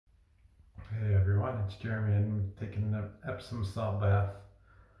it's Jeremy and I'm taking an Epsom salt bath.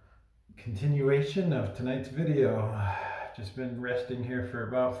 Continuation of tonight's video. Just been resting here for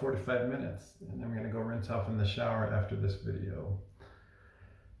about 45 minutes and I'm going to go rinse off in the shower after this video.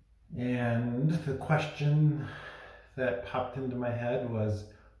 And the question that popped into my head was,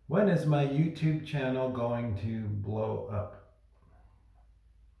 when is my YouTube channel going to blow up?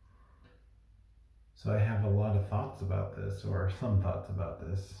 So I have a lot of thoughts about this, or some thoughts about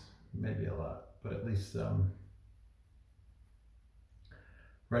this, maybe a lot, but at least some.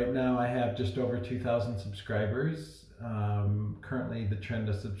 Right now I have just over 2,000 subscribers. Currently the trend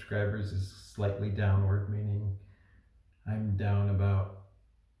of subscribers is slightly downward, meaning I'm down about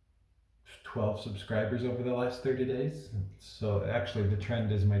 12 subscribers over the last 30 days. So actually the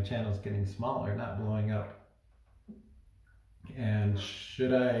trend is my channel is getting smaller, not blowing up. And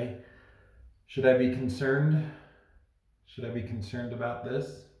should I be concerned? Should I be concerned about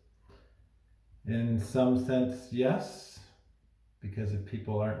this? In some sense, yes. Because if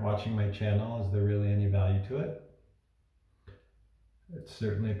people aren't watching my channel, is there really any value to it? It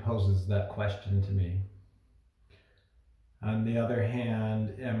certainly poses that question to me. On the other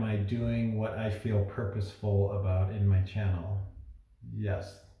hand, am I doing what I feel purposeful about in my channel?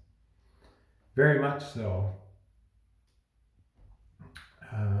 Yes. Very much so.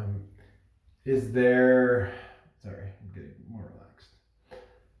 Sorry, I'm getting more relaxed.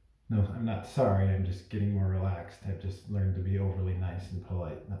 No, I'm not sorry, I'm just getting more relaxed. I've just learned to be overly nice and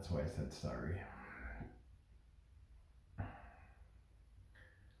polite. That's why I said sorry.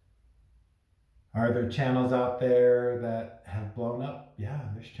 Are there channels out there that have blown up? Yeah,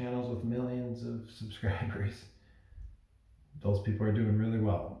 there's channels with millions of subscribers. Those people are doing really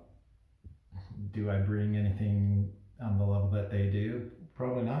well. Do I bring anything on the level that they do?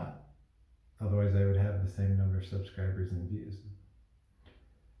 Probably not. Otherwise I would have the same number of subscribers and views.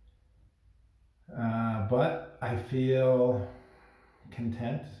 But I feel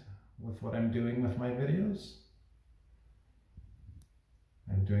content with what I'm doing with my videos.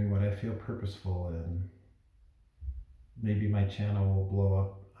 I'm doing what I feel purposeful in. Maybe my channel will blow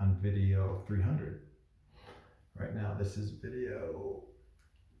up on video 300. Right now this is video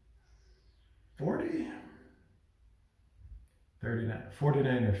 40? 39,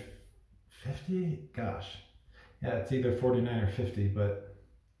 49 or 50? Gosh. Yeah, it's either 49 or 50, but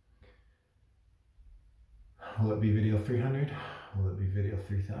will it be video 300? Will it be video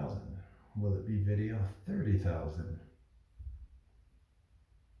 3,000? Will it be video 30,000?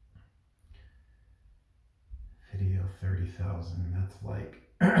 Video 30,000, that's like,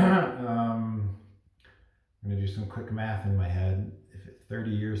 I'm going to do some quick math in my head. If it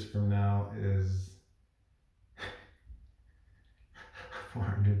 30 years from now is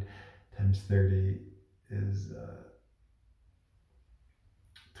 400 times 30 is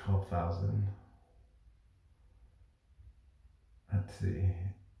 12,000. Let's see.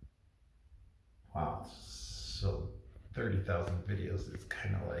 Wow, so 30,000 videos is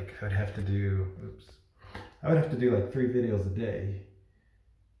kind of like, I would have to do like 3 videos a day.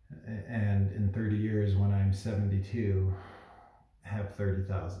 And in 30 years, when I'm 72, have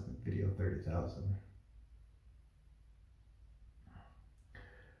 30,000, video 30,000.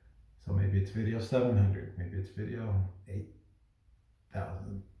 So maybe it's video 700, maybe it's video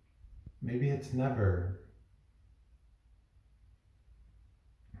 8,000, maybe it's never.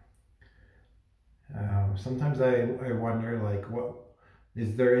 Sometimes I wonder, like,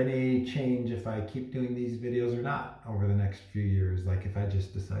 is there any change if I keep doing these videos or not over the next few years? Like if I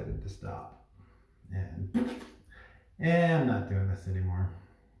just decided to stop and I'm not doing this anymore.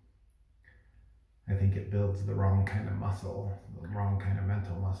 I think it builds the wrong kind of muscle, the wrong kind of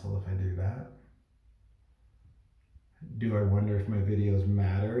mental muscle if I do that. Do I wonder if my videos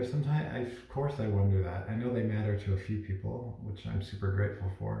matter? Sometimes, of course I wonder that. I know they matter to a few people, which I'm super grateful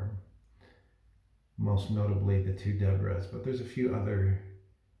for. Most notably the 2 Deborahs, but there's a few other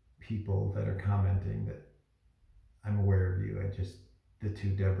people that are commenting that I'm aware of you. The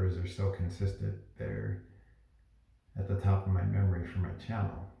 2 Deborahs are so consistent. They're at the top of my memory for my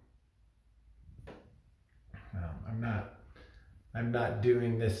channel. I'm not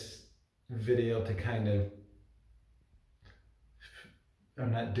doing this video to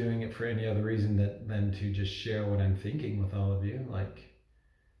I'm not doing it for any other reason than to just share what I'm thinking with all of you, like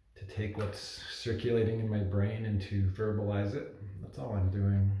to take what's circulating in my brain and to verbalize it. That's all I'm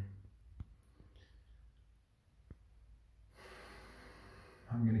doing.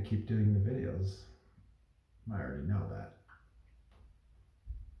 I'm going to keep doing the videos. I already know that.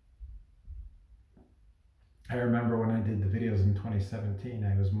 I remember when I did the videos in 2017,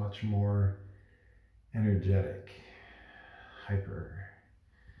 I was much more energetic, hyper,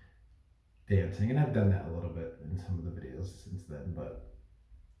 dancing, and I've done that a little bit in some of the videos since then, but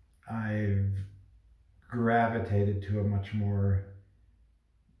I've gravitated to a much more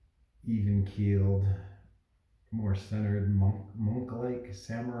even-keeled, more centered, monk-like,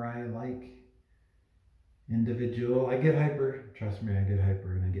 samurai-like individual. I get hyper, trust me, I get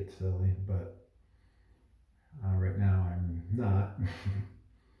hyper and I get silly, but right now I'm not.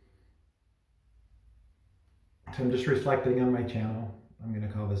 So I'm just reflecting on my channel. I'm going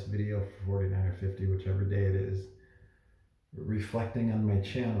to call this video 49 or 50, whichever day it is. Reflecting on my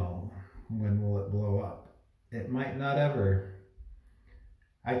channel. When will it blow up? It might not ever.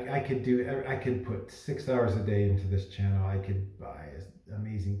 I could put 6 hours a day into this channel. I could buy an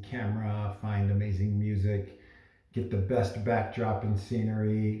amazing camera, find amazing music, get the best backdrop and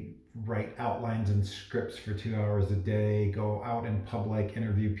scenery, write outlines and scripts for 2 hours a day, go out in public,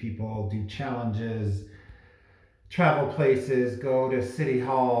 interview people, do challenges, travel places, go to city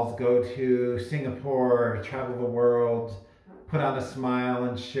halls, go to Singapore, travel the world, put on a smile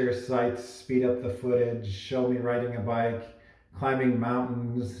and share sights, speed up the footage, show me riding a bike, climbing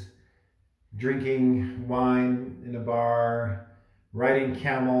mountains, drinking wine in a bar, riding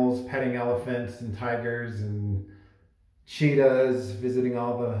camels, petting elephants and tigers and cheetahs, visiting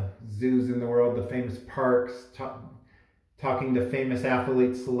all the zoos in the world, the famous parks, talking to famous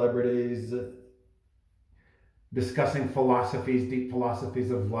athletes, celebrities, discussing philosophies, deep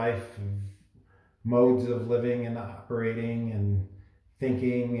philosophies of life, of modes of living and operating and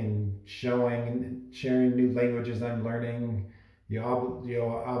thinking and showing and sharing new languages I'm learning. Yo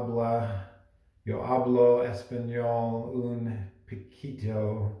hablo español un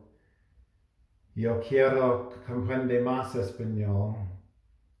poquito. Yo quiero comprender más español.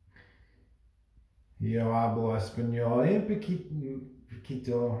 Yo hablo español un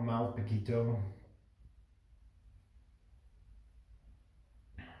poquito, más poquito.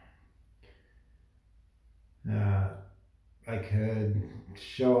 I could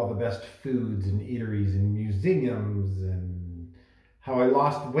show all the best foods and eateries and museums and how I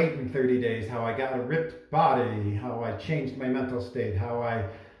lost weight in 30 days, how I got a ripped body, how I changed my mental state, how I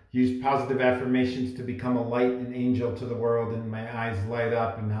used positive affirmations to become a light and angel to the world and my eyes light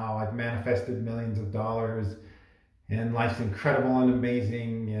up, and how I've manifested millions of dollars and life's incredible and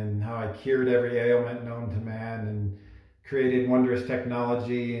amazing, and how I cured every ailment known to man and created wondrous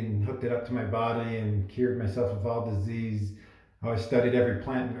technology and hooked it up to my body and cured myself of all disease. How I studied every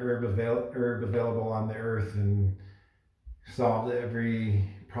plant and herb available on the earth and solved every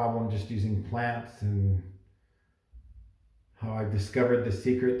problem just using plants, and how I discovered the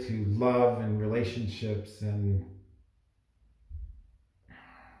secret to love and relationships and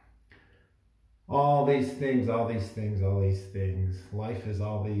all these things, all these things, all these things. Life is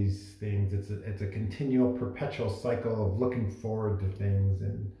all these things. It's a continual, perpetual cycle of looking forward to things,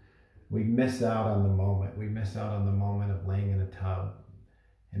 and we miss out on the moment. We miss out on the moment of laying in a tub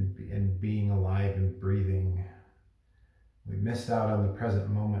and being alive and breathing. We miss out on the present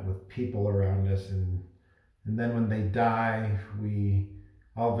moment with people around us, and then when they die, we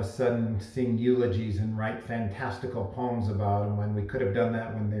all of a sudden sing eulogies and write fantastical poems about them when we could have done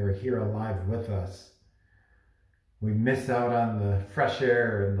that when they were here alive with us. We miss out on the fresh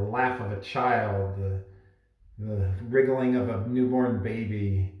air and the laugh of a child, the wriggling of a newborn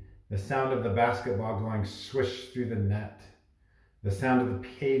baby, the sound of the basketball going swish through the net, the sound of the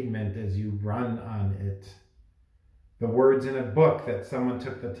pavement as you run on it, the words in a book that someone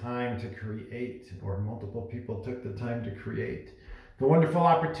took the time to create, or multiple people took the time to create, the wonderful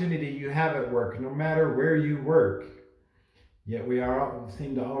opportunity you have at work, no matter where you work. Yet we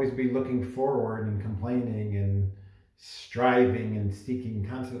seem to always be looking forward and complaining and striving and seeking,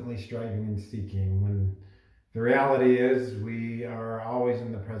 constantly striving and seeking, when the reality is we are always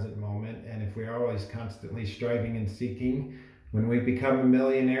in the present moment. And if we are always constantly striving and seeking, when we become a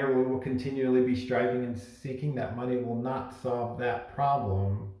millionaire, we will continually be striving and seeking. That money will not solve that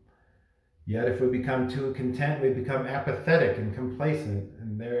problem. Yet if we become too content, we become apathetic and complacent,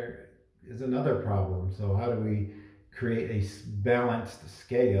 and there is another problem. So how do we create a balanced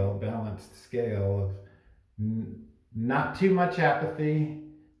scale of not too much apathy,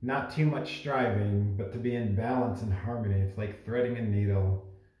 not too much striving, but to be in balance and harmony? It's like threading a needle.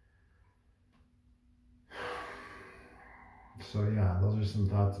 So yeah, those are some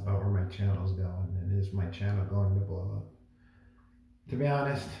thoughts about where my channel's going, and is my channel going to blow up? To be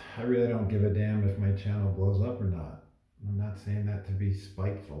honest, I really don't give a damn if my channel blows up or not. I'm not saying that to be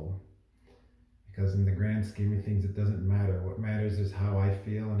spiteful, because in the grand scheme of things, it doesn't matter. What matters is how I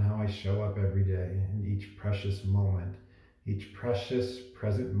feel and how I show up every day in each precious moment, each precious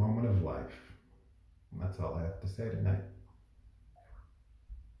present moment of life. And that's all I have to say tonight.